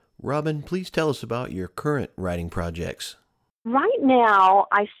Robin, please tell us about your current writing projects. Right now,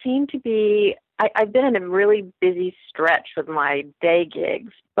 I seem to be, I've been in a really busy stretch with my day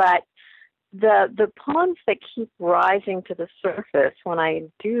gigs, but the poems that keep rising to the surface when I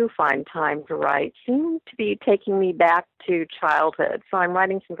do find time to write seem to be taking me back to childhood. So I'm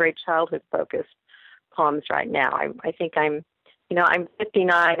writing some great childhood-focused poems right now. I think I'm 59.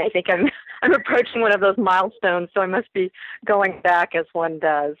 I think I'm approaching one of those milestones, so I must be going back as one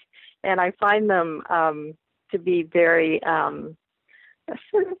does. And I find them to be very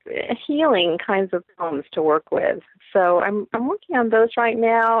sort of healing kinds of poems to work with. So I'm working on those right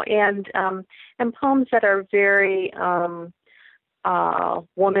now, and poems that are very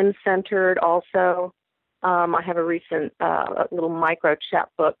woman-centered also. I have a recent little micro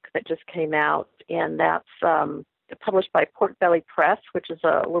chapbook that just came out, and that's published by Pork Belly Press, which is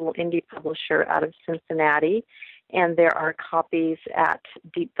a little indie publisher out of Cincinnati. And there are copies at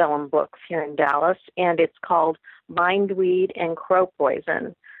Deep Vellum Books here in Dallas, and it's called Bindweed and Crow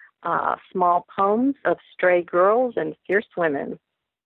Poison, Small Poems of Stray Girls and Fierce Women.